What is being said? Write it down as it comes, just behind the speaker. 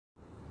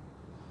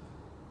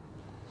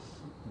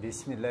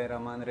بسم الله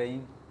الرحمن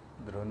الرحیم.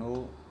 درنو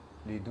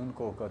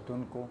لیدونکو او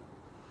کتونکو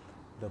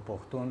د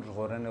پښتون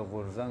ژغورنې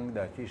غورځنګ د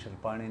افیشل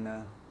پاڼې نه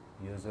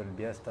یو ځل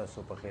بیا ستاسو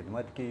په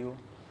خدمت کې یو.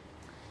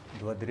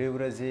 2-3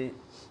 ورځې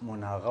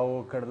مناغه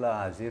وکړله،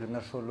 حاضر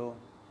نه شولو.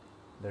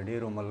 د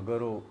ډېرو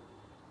ملګرو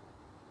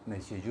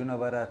میسیجونه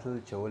به راتلل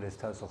چې ولې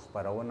ستاسو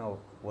خپرونه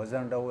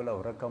وځنډوله،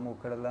 ورکه مو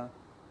کړله.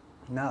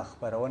 نه،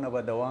 خپرونه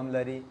به دوام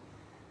لري.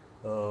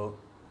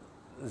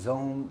 زه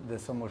هم د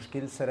څه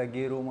مشکل سره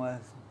ګیر وم،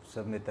 څه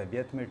مې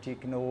طبیعت مې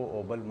ټیک نه و او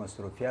بل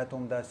مصروفیات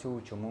هم داسې وو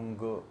چې مونږ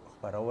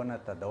خپرونه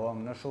ته دوام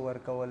نشو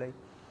ورکولی.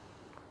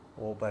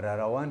 او په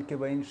راروان کې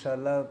به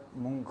انشاءالله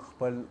مونږ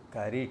خپل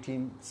کاري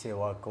ټیم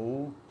سیوا کوو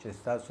چې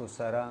ستاسو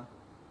سره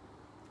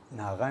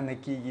ناغه نه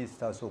کیږي،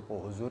 ستاسو په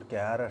حضور کې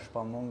هره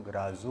شپه مونږ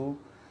راځو.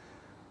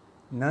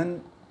 نن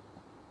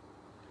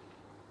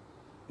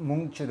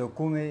مونږ چې د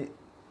کومې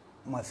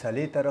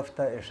مسلې طرف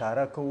ته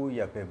اشاره کوو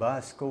یا پې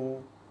بحث کوو،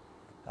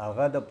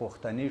 هغه د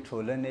پښتني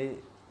ټولنې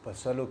په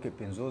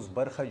 150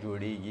 برخه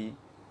جوړیږي.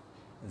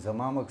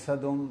 زما مقصد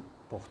هم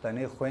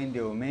پښتني خویندې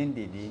او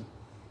میندې دي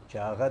چې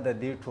هغه د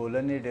دې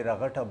ټولنې ډېره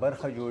غټه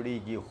برخه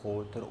جوړیږي، خو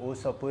تر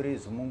اوسه پورې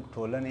زموږ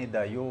ټولنې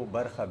دا یو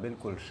برخه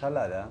بالکل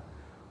شله ده،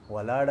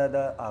 ولاړه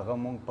ده، هغه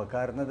مونږ په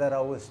کار نه ده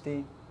راوستې.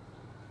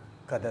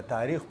 که د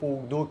تاریخ په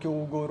اوږدو کې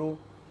وګورو،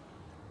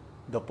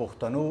 د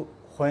پښتنو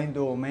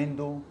خویندو او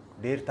میندو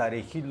ډېر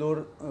تاریخي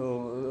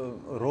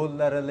رول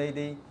لرلی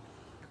دی.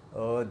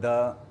 د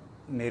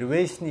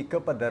میرویس نیکه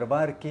په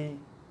دربار کې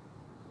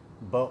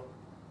به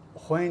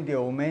خویندې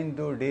او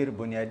میندو ډېر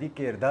بنیادي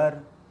کردار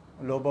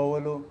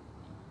لوبولو.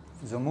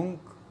 زمونږ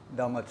د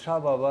احمدشاه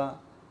بابا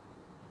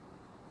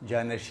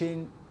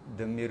جانشین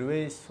د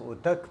میرویس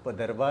هوتک په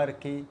دربار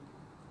کې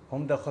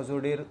هم د ښځو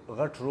ډېر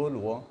غټ رول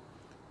و.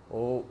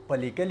 او په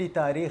لیکلي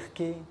تاریخ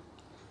کې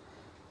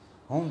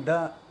هم دا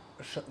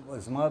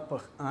زما په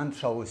اند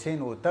شاه حسین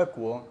هوتک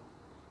و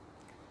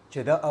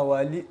چې دا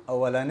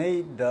اولنۍ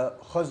د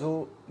ښځو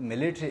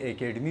ملیټري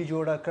اکیډمي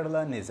جوړه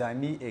کړله،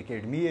 نظامي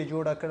اکیډمي یې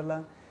جوړه کړله.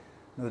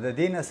 نو د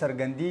دې نه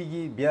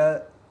څرګندېږي بیا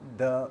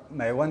د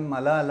میوند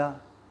ملاله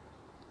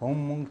هم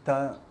مونږ ته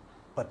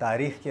په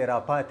تاریخ کې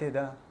راپاتې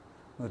ده.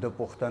 نو د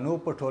پښتنو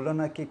په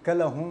ټولنه کې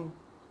کله هم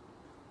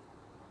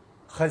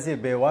ښځې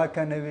بې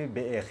واکه نه وي،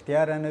 بې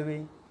اختیاره نه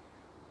وي،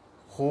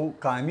 خو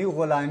قامي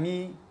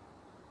غلامي،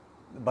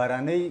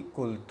 بهرنی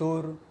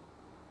کلتور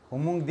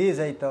مونږ دې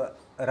ځای ته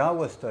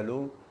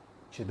راوستلو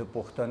چې د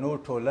پښتنو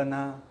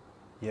ټولنه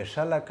یې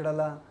شله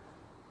کړله،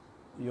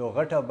 یو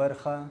غټه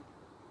برخه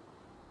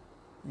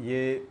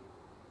یې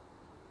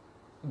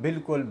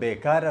بالکل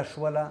بیکاره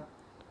شوله.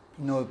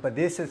 نو په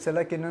دې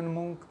سلسله کې نن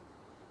مونږ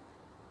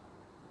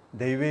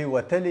د یوې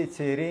وتلې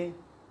څیرې،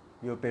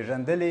 یو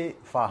پیژندلې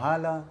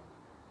فعاله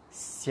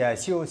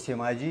سیاسي او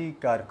سماجي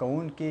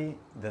کارکوونکي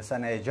د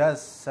سنه اجاز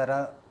سره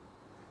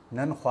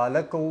نن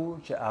خواله کوو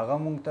چې هغه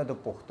مونږ ته د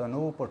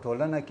پښتنو په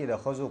ټولنه کې د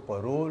ښځو په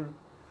رول،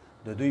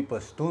 د دوی په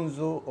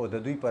ستونزو او د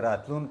دوی په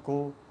راتلونکو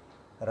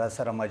را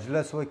سره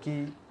مجلس وکړي.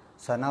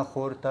 سنا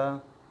خور ته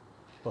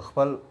په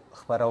خپل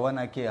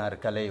خپرونه کې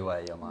هرکلی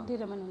وایم.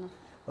 ډېره مننه.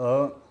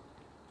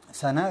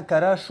 سنا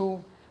کرا شو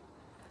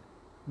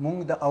مونږ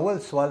د اول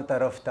سوال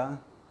طرف ته،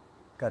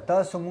 که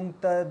تاسو مونږ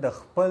ته د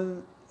خپل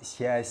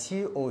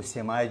سیاسي او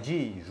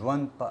سماجي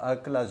ژوند په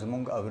هکله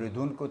زموږ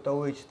اوریدونکو ته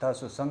وایي چې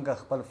تاسو څنګه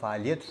خپل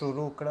فعالیت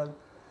شروع کړل،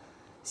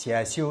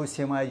 سیاسي او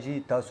سماجي،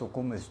 تاسو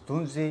کومې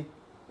ستونزې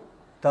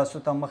تاسو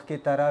ته مخکې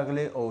ته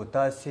راغلې او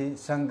تاسې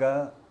څنګه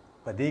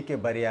په دې کې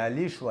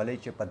بریالي شولئ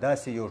چې په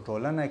داسې یو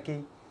ټولنه کې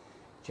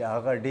چې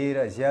هغه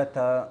ډېره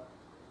زیاته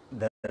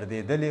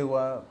دردېدلې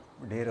وه،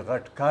 ډېر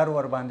غټ کار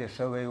ورباندې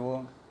شوی و،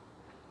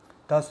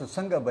 تاسو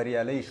څنګه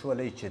بریالي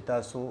شولئ چې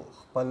تاسو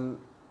خپل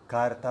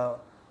کار ته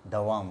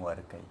دوام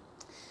ورکوئ؟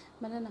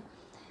 مننه.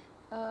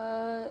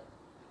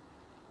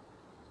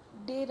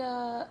 ډېره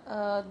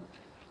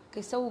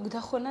کیسه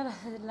اوږده خو نه ده،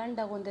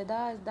 لنډه غوندې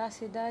ده.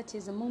 داسې ده چې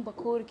زموږ په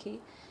کور کې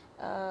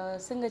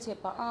څنګه چې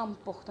په عام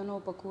پښتنو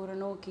په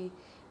کورنو کې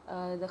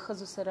د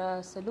ښځو سره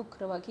سلوک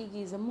روا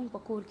کېږي، زموږ په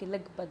کور کې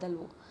لږ بدل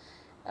و.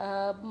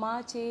 ما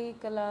چې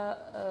کله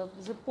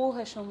زه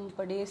پوهه شوم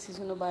په ډېر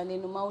څیزونو باندې،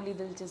 نو ما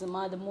ولیدل چې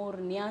زما د مور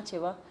نیا چې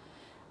وه،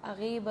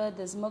 هغې به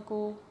د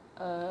ځمکو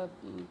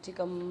چې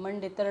کوم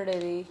منډې ترړې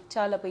دی،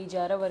 چاله په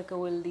اجاره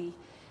ورکول دي،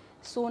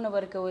 څونه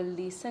ورکول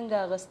دي، څنګه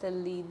اخیستل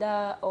دي، دا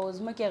او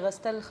ځمکې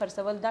اخیستل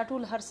خرڅول، دا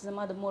ټول هر څه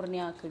زما د مور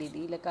نیا کړي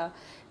دي. لکه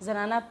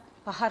زنانه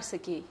په هر څه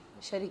کې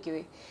شریکې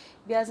وې.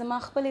 بیا زما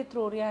خپلې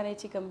تروریانې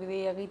چې کوم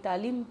وې، هغوی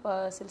تعلیم په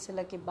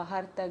سلسله کې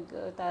بهر تګ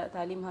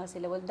تعلیم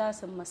حاصلول، دا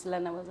څه مسله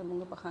نه وه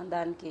زموږ په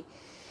خاندان کې.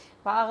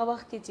 په هغه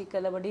وخت کې چې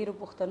کله به ډېرو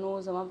پښتنو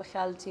زما په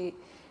خیال چې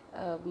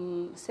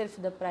صرف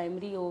د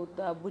پرایمري او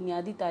د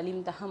بنیادي تعلیم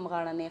ته هم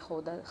غاړه نه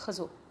ایښوده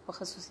ښځو په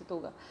خصوصي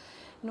توګه.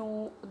 نو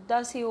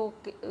داسې یو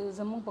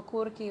زموږ په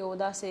کور کې یو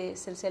داسې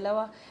سلسله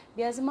وه.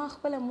 بیا زما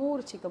خپله مور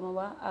چې کومه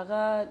وه،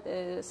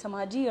 هغه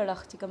سماجي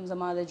اړخ چې کوم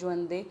زما د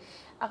ژوند دی،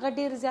 هغه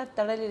ډېر زیات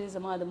تړلی دی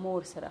زما د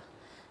مور سره.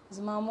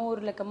 زما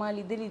مور لکه ما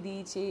لیدلی دي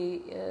چې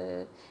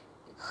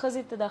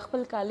ښځې ته د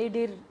خپل کالي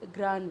ډېر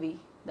ګران وي،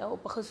 د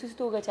په خصوصي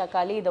توګه چا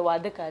کالي د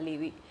واده کالي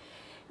وي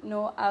نو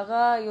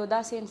هغه یو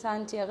داسې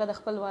انسان چې هغه د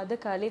خپل واده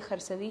کالي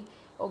خرڅوي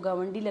او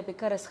ګاونډي له پې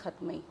قرض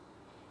ختموي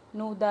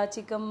نو دا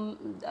چې کوم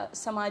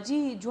سماجي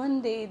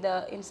ژوند دی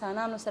د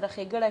انسانانو سره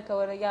ښېګړه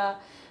کول یا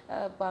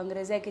په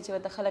انګریزي کې چې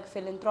ورته خلک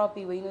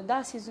فیلنتراپي وایي نو دا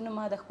څیزونه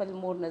ما د خپل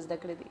مور نه زده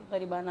کړي دي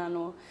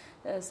غریبانانو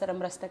سره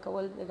مرسته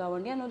کول د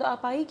ګاونډیانو د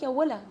اپایي کې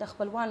اوله د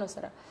خپلوانو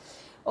سره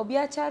او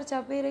بیا چار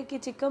چاپیره کې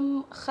چې کوم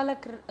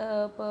خلک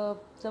په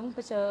زموږ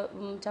په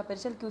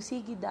چاپیرچل کې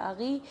اوسېږي د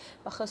هغې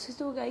په خصوصي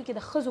توګه هغې کې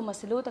د ښځو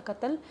مسلو ته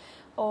کتل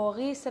او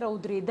هغې سره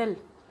ودرېدل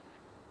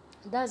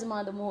دا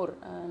زما د مور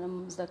نه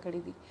زده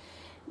کړي دي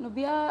نو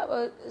بیا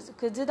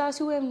که زه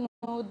داسې ووایم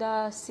نو دا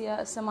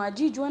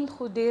سماجي ژوند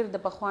خو ډېر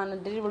د پخوا نه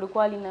ډېر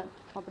وړوکوالي نه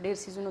ما په ډېر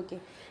څیزونو کې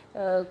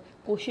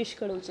کوشش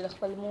کړی چې د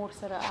خپل مور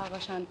سره هغه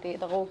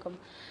شانتې دغه وکړم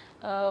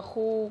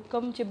خو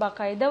کوم چې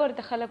باقاعده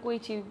ورته خلک وایي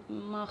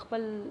چې ما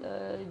خپل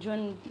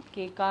ژوند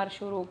کې کار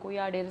شروع کړو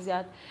یا ډېر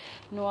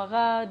زیات نو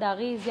هغه د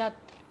هغې زیات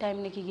ټایم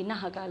نه کېږي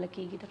 9 کاله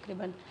کېږي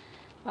تقریبا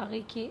په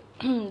هغې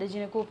کې د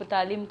جنکو په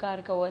تعلیم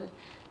کار کول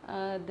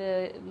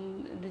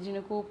د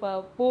جنکو په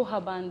پوهه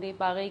باندې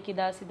په هغې کې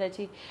داسې ده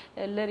چې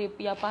لرې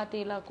یا پاتې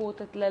علاقو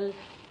ته تلل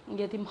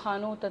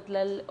یتیمخانو ته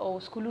تلل او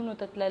سکولونو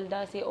ته تلل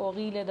داسې او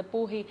هغوی له د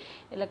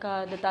پوهې لکه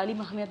د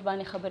تعلیم اهمیت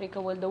باندې خبرې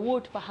کول د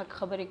ووټ په حق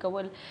خبرې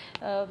کول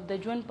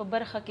د ژوند په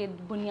برخه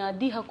کې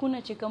بنیادي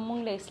حقونه چې کوم موږ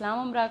له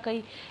اسلام هم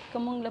راکوي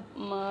کوم موږ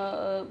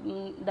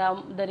له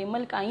د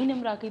ملک آیین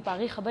هم راکوي په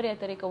هغې خبرې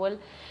اترې کول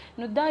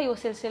نو دا یو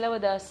سلسله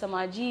وه د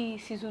سماجي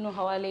څیزونو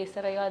حوالې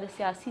سره یا د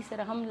سیاسي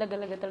سره هم لږه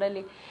لږه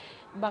تړلې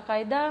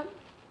باقاعده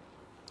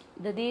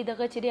د دې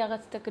دغه چې دی هغه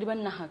تقریبا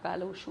 9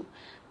 کاله وشو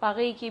په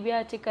هغې کې بیا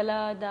چې کله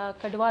د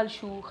کډوال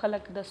شو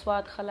خلک د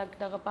سواد خلک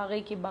دغه په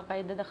هغې کې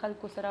باقاعده د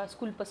خلکو سره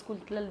سکول په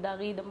سکول تلل د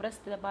هغې د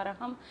مرستې لپاره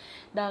هم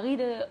د هغې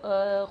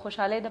د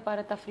خوشحالۍ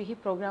دپاره تفریحي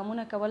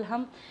پروګرامونه کول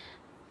هم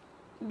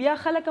بیا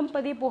خلک هم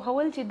په دې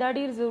پوهول چې دا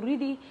ډېر ضروري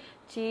دي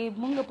چې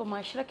موږ په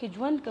معاشره کې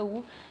ژوند کوو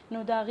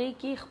نو د هغې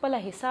کې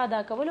خپله حصه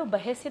ادا کول او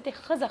بحیثیت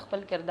ښځه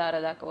خپل کردار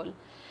ادا کول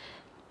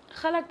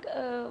خلک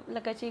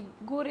لکه چې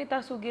ګورې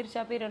تاسو ګیر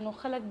چاپېره نو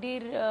خلک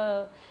ډېر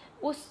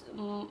اوس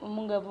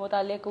مونږ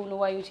مطالعه کوو نو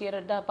وایو چې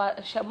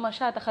دا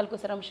شاته خلکو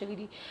سره هم شوي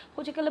دي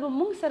خو چې کله به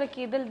مونږ سره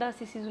کېدل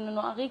داسې څیزونه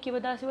نو هغې کې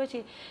به داسې وه چې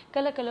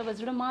کله کله به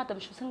زړه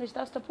ماتم شو څنګه چې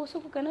تاسو تپوس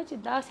وکړو که نه چې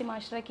داسې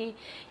معاشره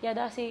کې یا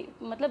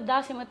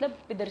داسې مطلب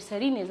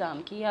پدرسري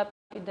نظام کې یا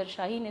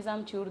پدرشاهي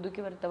نظام چې اردو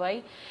کې ورته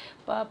وایي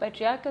په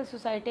پیټریارکل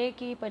سوسایټۍ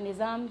کې په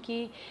نظام کې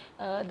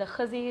د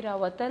ښځې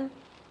راوتل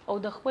او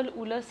د خپل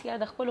اولس یا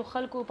د خپلو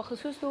خلکو په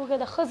خصوص توګه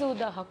د ښځو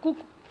د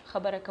حقوق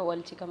خبره کول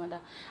چې کومه ده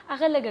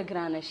هغه لږه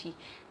ګرانه شي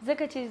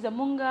ځکه چې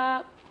زمونږ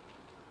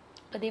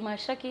په دې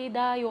معاشره کې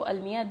دا یو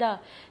المیه ده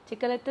چې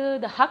کله ته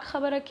د حق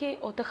خبره کې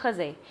او ته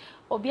ښځی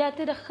او بیا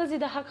ته د ښځې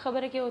د حق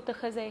خبره کې او ته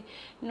ښځی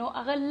نو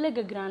هغه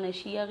لږه ګرانه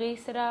شي هغې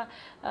سره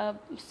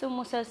څه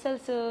مسلسل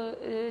څه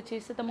چې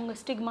څه ته مونږ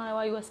سټیګما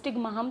وایو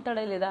سټیګما هم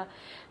تړلې ده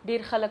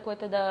ډېر خلک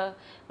ورته د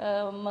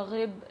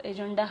مغرب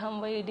ایجنډا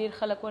هم وایي ډېر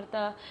خلک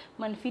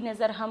ورته منفي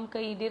نظر هم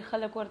کوي ډېر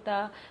خلک ورته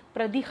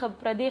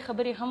پردې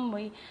خبرې هم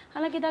وایي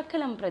حالانکه دا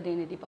کله هم پردې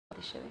نه دي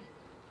پاتې شوی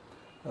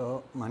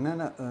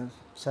مننه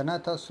سنا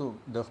تاسو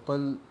د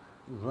خپل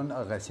ژوند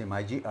هغه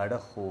سماجي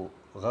اړخ خو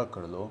غږ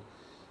کړلو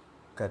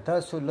که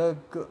تاسو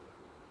لږ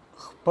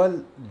خپل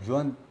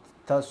ژوند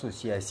تاسو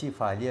سیاسي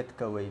فعالیت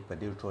کوئ په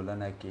دې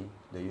ټولنه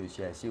کې د یو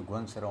سیاسي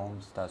ګوند سره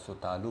هم ستاسو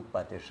تعلق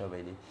پاتې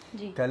شوی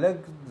دی که لږ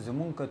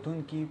زموږ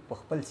کتونکي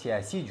په خپل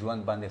سیاسي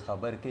ژوند باندې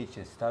خبر کوي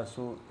چې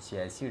ستاسو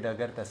سیاسي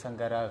ډګر ته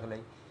څنګه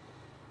راغلی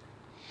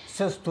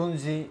څه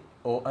ستونزې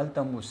او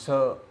هلته مو څه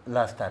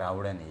لاسته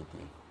راوړنې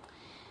دي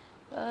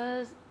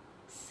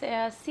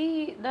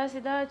سیاسي داسې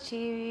ده چې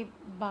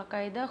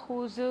باقاعده خو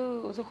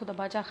زه خو د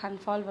باچا خان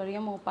فالور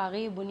یم او په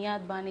هغې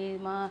بنیاد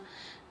باندې ما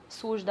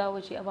سوچ دا و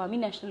چې عوامي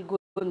نیشنل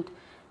ګوند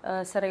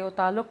سره یو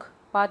تعلق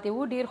پاتې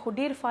و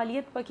ډېر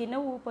فعالیت پکې نه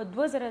و په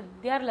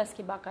 2014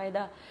 کې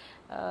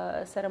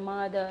باقاعده سره ما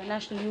د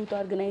نېشنل یوت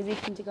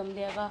ارګنایزیشن چې کوم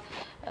دی هغه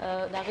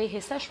د هغې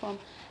حصه شوم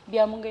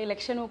بیا مونږ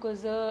الیکشن وکړو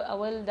زه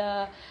اول د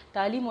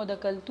تعلیم او د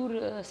کلتور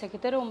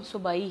سکرټر وم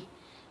صوبایي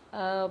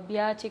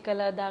بیا چې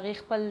کله د هغې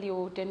خپل یو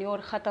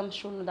ټینیور ختم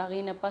شو نو د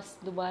هغې نه پس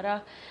دوباره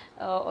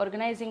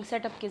ارګنایزینګ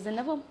سیټ اپ کې زه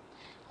نه وم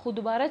خو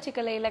دوباره چې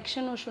کله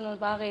الیکشن وشو نو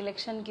په هغه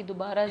الیکشن کې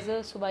دوباره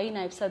زه صوبایي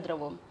نایب صدر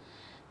وم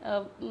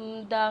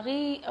د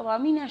هغې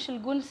عوامي نیشنل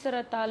ګوند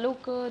سره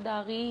تعلق د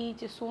هغې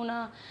چې څونه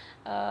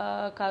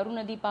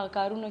کارونه دي په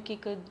کارونو کې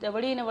که د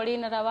وړې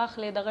نه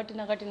راواخلې د غټې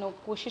نه غټې نو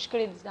کوشش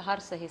کړې د هر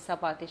څه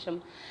حصه پاتې شم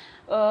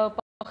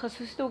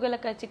خصوصي توګه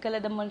لکه چې کله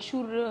د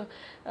منشور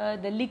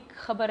د لیک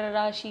خبره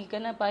راشي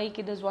که نه په هغې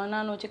کې د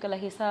ځوانانو چې کله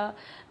حصه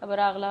به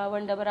راغله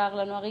ونډه به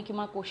راغله نو هغې کې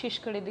ما کوشش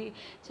کړې دی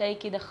چې هغې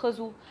کې د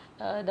ښځو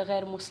د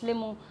غیر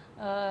مسلمو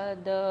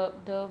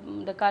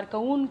د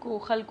کارکوونکو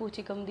خلکو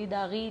چې کوم دي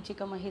د هغې چې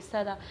کومه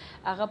حصه ده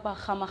هغه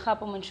په خامخا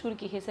په منشور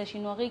کې حصه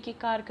شي نو هغې کې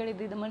کار کړی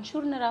دی د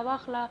منشور نه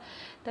راواخله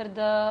تر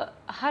د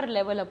هر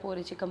لیوله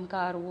پورې چې کوم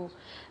کار و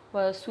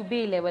په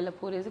صوبې لیول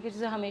پورې، ځکه چې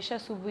زه همیشه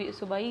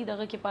صوبایي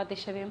دغه کې پاتې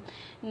شوې یم،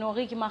 نو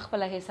هغې کې ما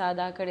خپله حصه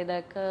ادا کړې ده.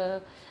 که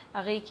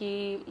هغې کې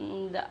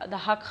د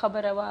حق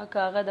خبره وه، که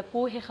هغه د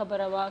پوهې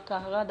خبره وه، که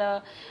هغه د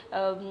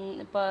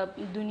په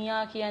دنیا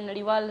کې یا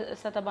نړیوال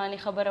سطح باندې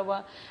خبره وه،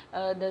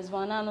 د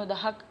ځوانانو د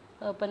حق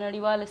په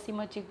نړیواله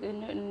سیمه چې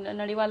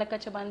نړیواله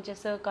کچه باندې چې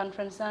څه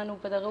کانفرنسانو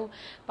په دغه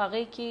په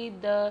هغې کې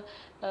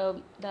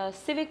د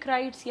سیویک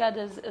رایټس یا د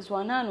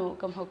ځوانانو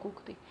کوم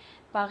حقوق دي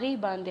په هغې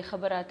باندې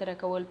خبره اتره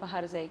کول په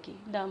هر ځای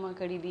کې دا ما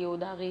کړي دي، او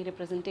د هغې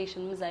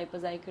ریپرزنټیشن مې ځای په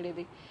ځای کړی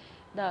دی.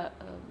 دا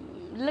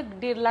لږ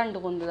ډېر لنډ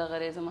غوندې دغه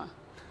دی زما.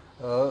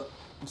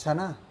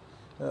 سنا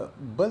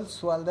بل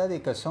سوال دا دی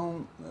که څه هم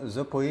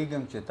زه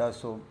پوهېږم چې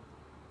تاسو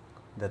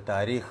د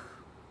تاریخ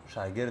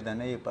شاګرد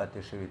نه یې پاتې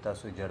شوي،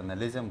 تاسو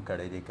جرنالیزم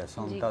کړی دی، که څه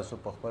هم تاسو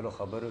په خپلو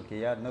خبرو کې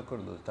یاد نه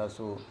کړلو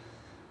تاسو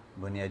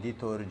بنیادي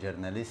طور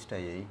جرنالیسټه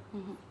یئ،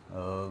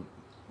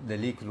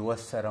 د لیک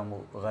لوست سره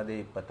مو غدې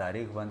په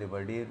تاریخ باندې به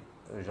ډېر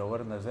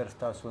ژور نظر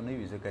ستاسو نه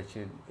وي، ځکه چې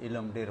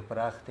علم ډېر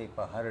پراخ دی،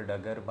 په هر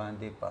ډګر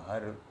باندې په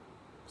هر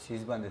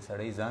څیز باندې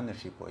سړی ځان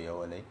نشي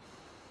پوهولی.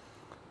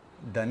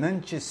 د نن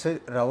چې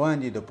څه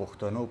روان دي د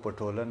پښتنو په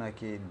ټولنه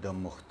کې د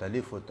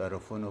مختلفو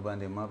طرفونو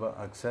باندې ما به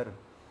اکثر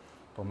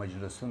په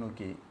مجلسونو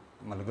کې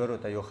ملګرو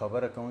ته یو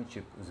خبره کوم چې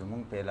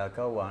زمونږ په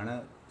علاقه واڼه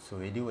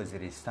سویلي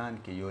وزیرستان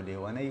کې یو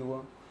لیونی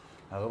و،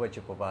 هغه به چې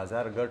په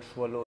بازار ګډ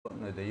شولو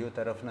نو د یو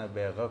طرف نه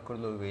به یې غږ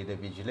کړلو وی د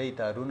بجلۍ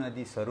تارونه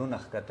دي سرونه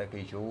ښکته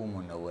کوي چې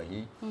ومو نه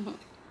وهي،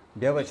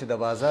 بیا به چې د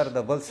بازار د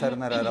بل سر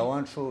نه را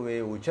روان شو وی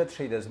اوچت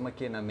شي د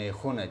ځمکې نه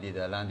میخونه دي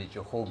د لاندې چې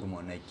خوږ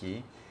مو نه کي.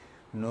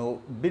 نو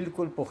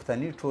بالکل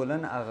پښتني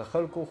ټولن هغه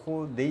خلکو خو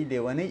دی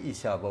لیونی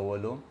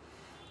حسابولو،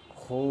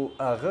 خو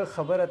هغه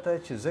خبره ته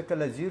چې زه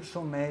کله ځیر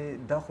شوم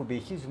دا خو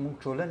بیخي زموږ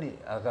ټولنې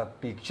هغه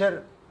پیکچر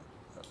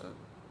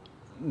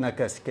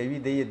نقص کوي،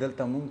 دی یې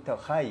دلته موږ ته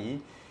ښایي.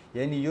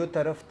 یعنی یو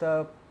طرف ته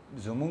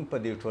زموږ په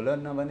دې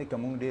ټولنه باندې که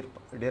موږ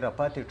ډېره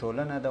پاتې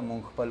ټولنه ده،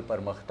 موږ خپل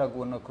پرمختګ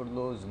ونه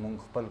کړلو، زموږ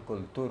خپل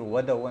کلتور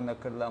وده ونه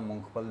کړله،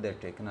 موږ خپل د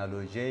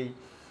ټکنالوژۍ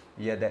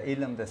یا د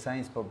علم د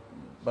ساینس په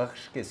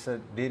بخش کې څه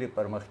ډېرې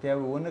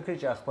پرمختیاوې ونه کړي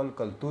چې خپل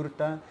کلتور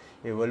ته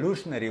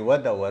ایولوشنري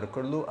وده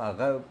ورکړلو،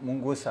 هغه موږ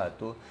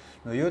وساتو.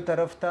 نو یو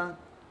طرف ته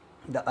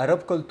د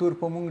عرب کلتور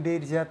په موږ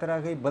ډېر زیات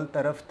راغی، بل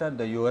طرف ته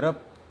د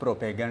یورپ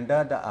پروپیګنډا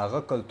د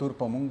هغه کلتور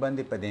په موږ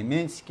باندې په دې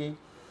منځ کې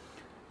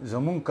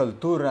زمونږ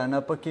کلتور رانه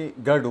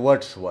پکې ګډ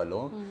وډ شولو.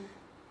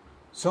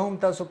 څه هم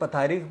تاسو په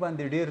تاریخ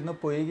باندې ډېر نه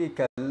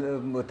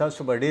پوهېږئ،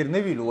 تاسو به ډېر نه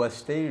وي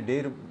لوستی،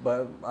 ډېر به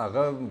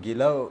هغه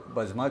ګیله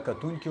به زما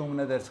کتونکي هم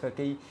نه درڅخه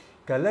کوي،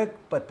 که لږ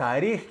په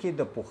تاریخ کې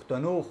د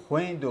پښتنو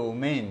خویندو او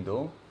میندو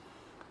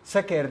څه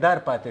کردار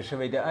پاتې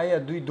شوی دی، آیا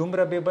دوی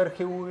دومره بې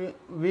برخې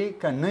وي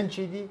که نن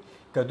چې دي،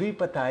 که دوی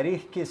په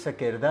تاریخ کې څه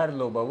کردار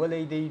لوبولی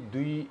دی،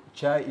 دوی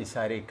چا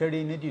ایسارې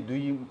کړي نه دي،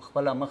 دوی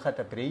خپله مخه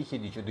ته پرېښي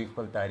دي چې دوی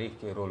خپل تاریخ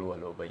کې رول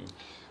ولوبوي.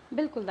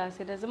 بالکل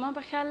داسې ده. زما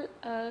په خیال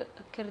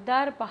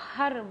کردار په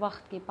هر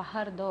وخت کې په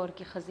هر دور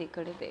کې ښځې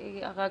کړی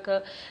دی، هغه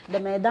که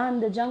د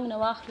میدان د جنګ نه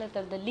واخله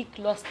تر د لیک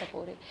لوسته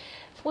پورې.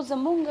 خو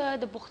زمونږ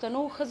د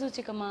پښتنو ښځو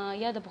چې کومه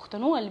یا د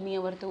پښتنو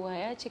علمیه ورته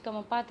ووایه چې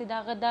کومه پاتې ده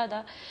هغه دا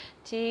ده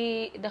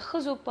چې د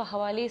ښځو په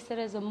حوالې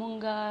سره زمونږ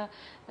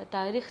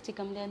تاریخ چې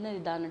کوم دی نه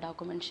دی دا نه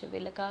ډاکومنټ شوی.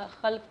 لکه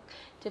خلک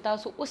چې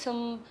تاسو اوس هم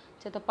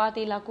چې ته پاتې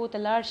علاقو ته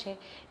لاړ شئ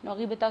نو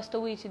هغوی به تاسو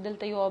ته وایي چې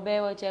دلته یو ابی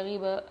وه چې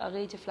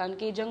هغې چې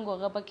فلانکې جنګ و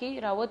هغه پکې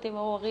راوتې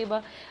وه او هغې به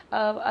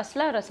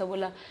اسله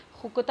رسوله.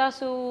 خو که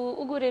تاسو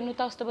وګورئ نو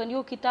تاسو ته به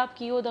یو کتاب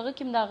کې یو دغه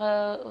کې هم د هغه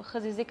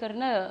ښځې ذکر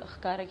نه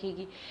ښکاره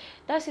کېږي.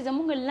 داسې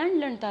زموږ لنډ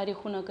لنډ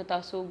تاریخونه که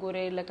تاسو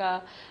وګورئ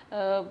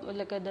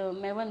لکه د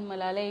میوند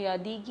ملالۍ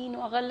یادېږي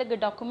نو هغه لږ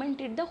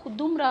ډاکومنټډ ده، خو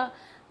دومره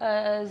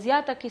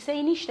زیاته کیسه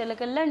یې نشته.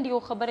 لکه لنډ یو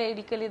خبره یې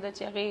لیکلې ده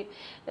چې هغې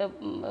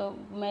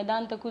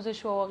میدان ته کوزه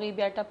شوه او هغې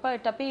بیا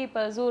ټپې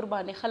په زور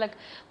باندې خلک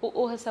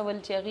وهڅول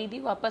چې هغې دي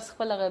واپس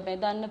خپل هغه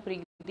میدان نه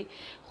پرېږدي.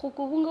 خو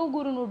که موږ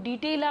وګورو نو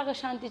ډیټیل هغه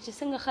شانتې چې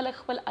څنګه خلک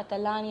خپل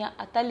اتلان یا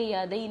اتلې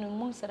یادوي نو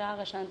موږ سره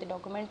هغه شانتې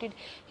ډاکومنټډ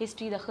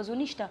هسټري د ښځو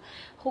نشته.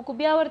 خو که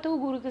بیا ورته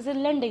وګورو که زه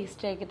لنډه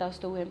هسټري کې تاسو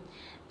ته ووایم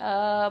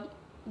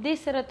دې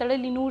سره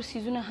تړلي نور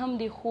څیزونه هم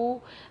دي، خو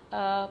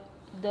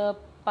د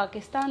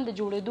پاکستان د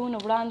جوړېدو نه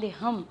وړاندې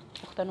هم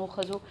پښتنو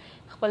ښځو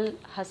خپل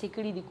هڅې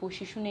کړي دي،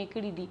 کوششونه یې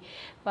کړي دي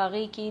په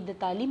هغې کې د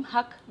تعلیم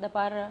حق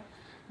دپاره،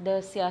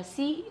 د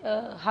سیاسي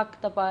حق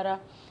دپاره،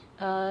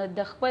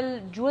 د خپل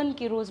ژوند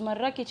کې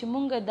روزمره کې چې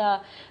مونږ د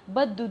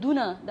بد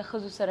دودونه د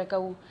ښځو سره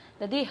کوو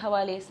د دې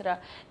حوالې سره.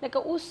 لکه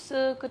اوس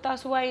که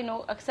تاسو وایئ نو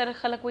اکثر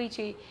خلک وایي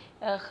چې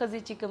ښځې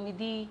چې کومې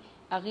دي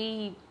هغې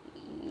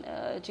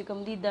چې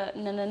کوم دي د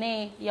نننۍ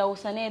یا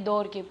اوسنۍ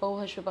دور کې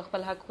پوهه شوې په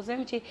خپل حق. خو زه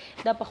یم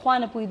چې دا پخوا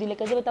نه پوهېدي.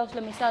 لکه زه به تاسو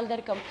له مثال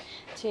درکړم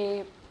چې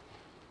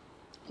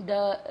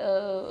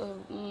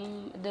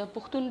د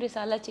پښتون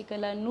رساله چې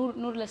کله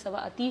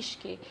 1938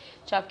 کې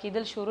چاپ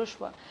کېدل شروع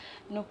شوه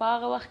نو په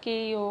هغه وخت کې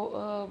یو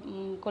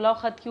کلاو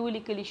خط کې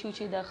ولیکلی شو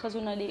چې د ښځو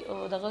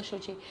نه دغه شو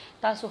چې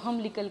تاسو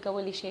هم لیکل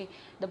کولی شئ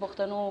د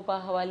پښتنو په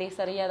حوالې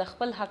سره یا د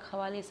خپل حق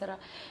حوالې سره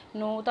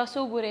نو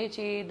تاسو وګورئ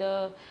چې د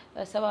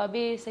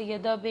ثوابې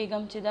سیده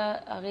بیګم چې دا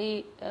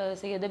هغې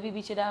سیده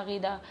بیبي چې دا هغې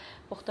د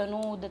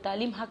پښتنو د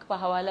تعلیم حق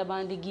په حواله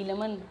باندې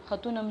ګیلمن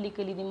خطونه هم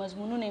لیکلي دي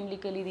مضمونونه هم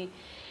لیکلي دي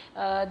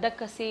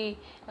دقسې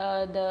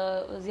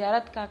د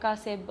زیارت کاکا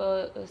صاحب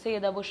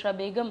سیده بشرا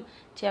بیګم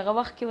چې هغه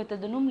وخت کې ورته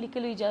د نوم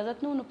لیکلو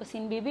اجازت نه نو په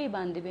سین بیبي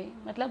باندې به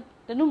مطلب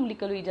د نوم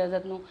لیکلو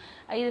اجازت نو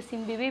ای د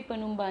سین بیبي په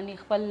نوم باندې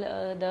خپل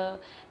د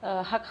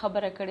حق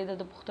خبره کړې ده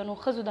د پښتنو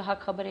ښځو د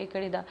حق خبره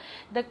کړې ده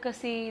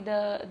دقسې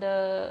د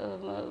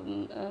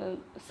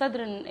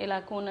صدرن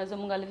علاقو نه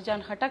زموږ الف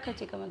جان خټکه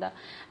چې کومه ده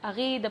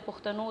هغې د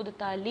پښتنو د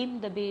تعلیم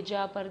د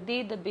بیجا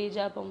پردې د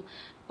بیجا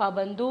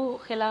پابندو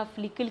خلاف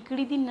لیکل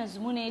کړي دي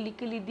نظمونه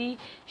لیکلي دي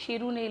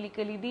شعرونه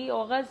لیکلي دي او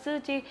هغه څه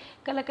چې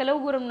کله کله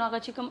وګورم نو هغه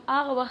چې کوم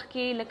هغه وخت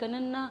کې لکه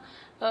نن نه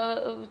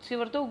چې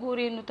ورته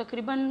وګورې نو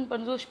تقریبا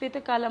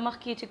 50-60 کاله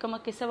مخکې چې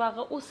کومه کیسه وه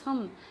هغه اوس هم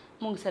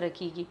مونږ سره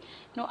کیږي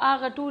نو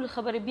هغه ټول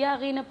خبرې بیا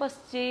هغې نه پس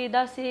چې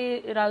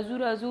داسې رازو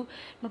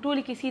نو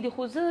ټولې کیسې دي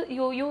خو زه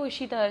یو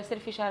شي ته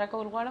صرف اشاره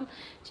کول غواړم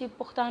چې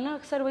پښتانه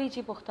اکثر وایي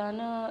چې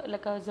پښتانه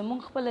لکه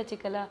زمونږ خپله چې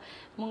کله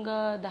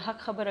مونږ د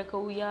حق خبره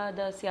کوو یا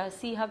د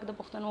سیاسي حق د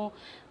پښتنو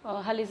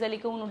هلې ځلې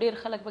کوو نو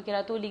ډېر خلک پکې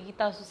راټولېږي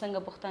تاسو څنګه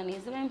پښتانه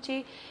زه وایم چې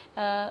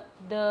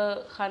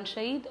د خان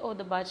شهید او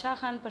د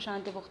بادشاه خان په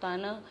شانتې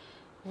پښتانه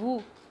وو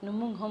نو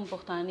مونږ هم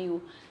پښتانه یو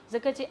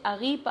ځکه چې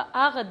هغې په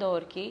هغه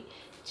دور کې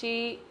چې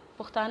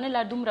پښتانه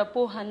لا دومره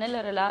پوهه نه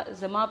لرله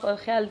زما په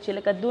خیال چې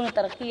لکه دونه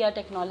ترقي یا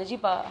ټیکنالوژي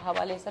په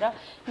حوالې سره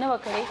نه وه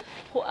کړې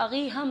خو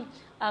هغې هم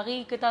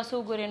هغې که تاسو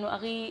وګورئ نو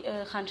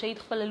هغې خان شهید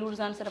خپله لور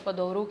ځان سره په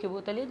دورو کې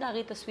بوتلې د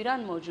هغې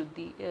تصویران موجود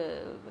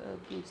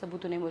دي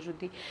ثبوتونه موجود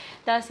دي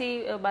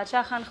داسې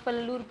بادشاه خان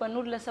خپله لور په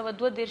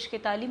 1932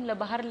 کې تعلیم له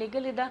بهر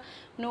لیږلې ده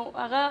نو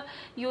هغه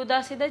یو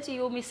داسې ده چې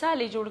یو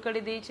مثال یې جوړ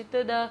کړی دی چې ته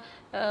د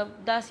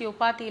داسې یو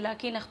پاتې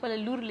علاقې نه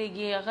خپله لور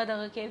لیږې هغه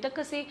دغه کوي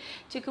دقسې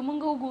چې که موږ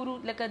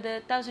وګورو لکه د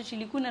تاسو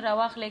چې لیکونه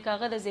راواخلئ که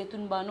هغه د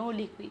زیتون بانو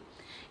لیک وي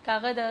که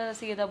هغه د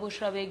سیده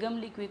بشرا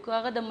بیګم لیک وي که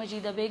هغه د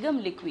مجیده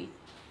بیګم لیک وي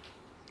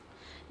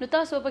نو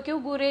تاسو پکې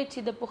وګورئ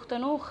چې د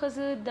پښتنو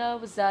ښځو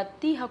د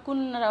ذاتي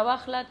حقونو نه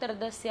راواخله تر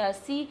د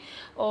سیاسي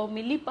او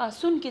ملي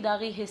پاسون کې د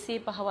هغې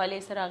حصې په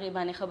حوالې سره هغې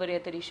باندې خبرې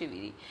اترې شوي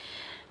دي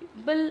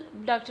بل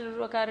ډاکټر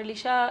وقار علي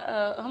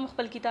شاه هم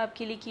خپل کتاب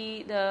کې لیکي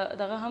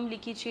دغه هم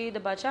لیکي چې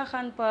د بادشاه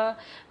خان په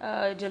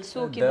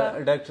جلسو کې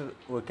به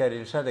ډاکټر وقار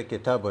علي شاه د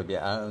کتاب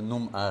بیا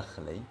نوم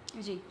اخلي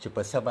جی چې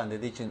په څه باندې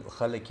دی چې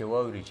خلک یې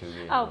واوري چې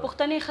او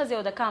پښتنې ښځې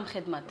او د کام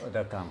خدمت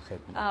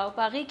او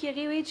په هغې کې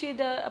هغې وایي چې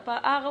په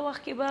هغه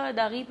وخت کې به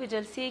د هغې په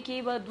جلسې کې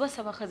به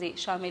 200 ښځې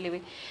شاملې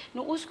وي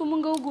نو اوس که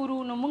موږ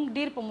وګورو نو موږ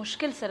ډېر په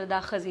مشکل سره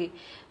دا ښځې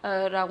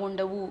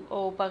راغونډوو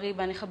او په هغې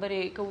باندې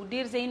خبرې کوو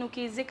ډېر ځایونو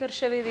کې ذکر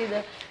شوی دی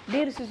د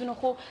ډېر څیزونه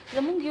خو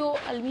زموږ یو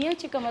المیه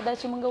چې کومه ده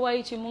چې موږ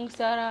وایو چې موږ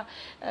سره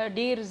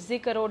ډېر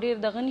ذکر او ډېر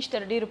دغه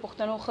نشته ډېرو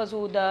پښتنو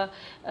ښځو د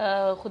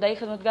خدایي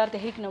خدمتګار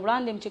تحریک نه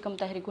وړاندې هم چې کوم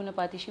تحریکونه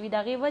پاتې شوي د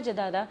هغې وجه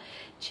دا ده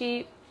چې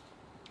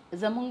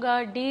زمونږ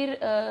ډېر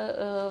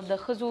د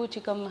ښځو چې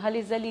کوم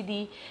هلې ځلې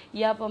دي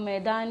یا په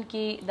میدان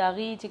کې د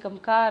هغې چې کوم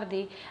کار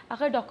دی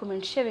هغه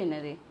ډاکومنټ شوی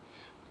نه دی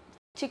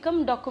چې کوم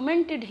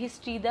ډاکومنټډ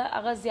هیسټري ده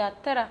هغه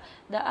زیاتره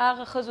د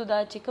هغه ښځو ده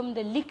چې کوم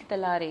د لیک د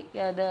لارې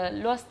یا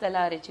د لوست د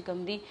لارې چې کوم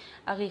دي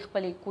هغې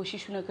خپلې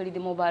کوششونه کړي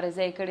دي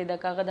مبارزه یې کړې ده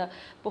که هغه د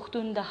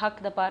پښتون د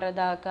حق دپاره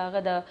ده که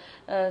هغه د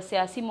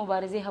سیاسي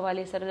مبارزې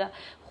حوالې سره ده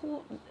خو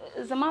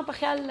زما په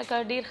خیال لکه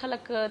ډېر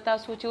خلک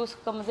تاسو چې اوس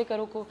کوم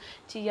ذکر وکړو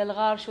چې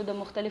یلغار شو د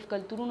مختلف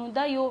کلتورونو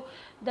دا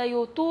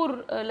یو تور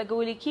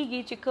لګولی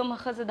کېږي چې کومه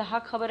ښځه د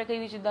حق خبره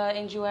کوي چې دا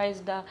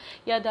NGOs ده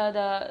یا دا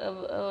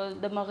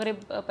د مغرب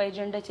په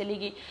ایجنډه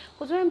چلیږي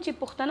خو زه وایم چې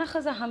پښتنه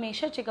ښځه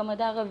همیشه چې کومه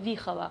ده هغه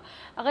ویښه وه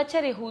هغه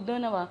چرې هوده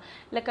نه وه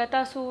لکه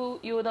تاسو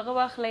یو دغه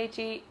واخلئ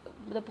چې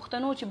د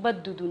پښتنو چې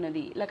بد دودونه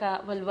دي لکه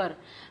ولور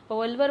په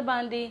ولور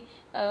باندې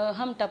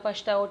هم ټپه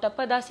شته او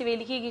ټپه داسې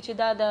ویل کېږي چې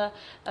دا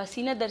د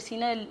سینه در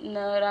سینه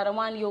را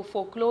روان یو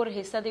فولکلور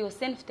حصه دی یو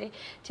صنف دی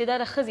چې دا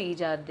د ښځې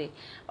ایجاد دی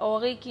او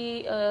هغې کې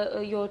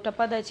یو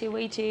ټپه ده چې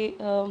وایي چې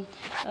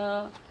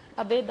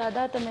ابې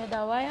دادا ته مې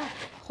دا وایه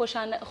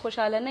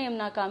خوشحاله نه یم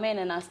ناکامۍ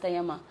نه ناسته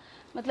یمه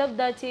مطلب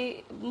دا چې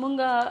مونږ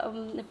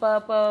په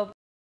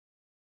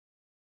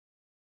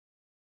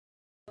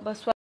بس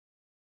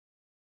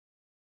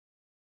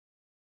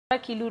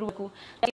کې لور وکړو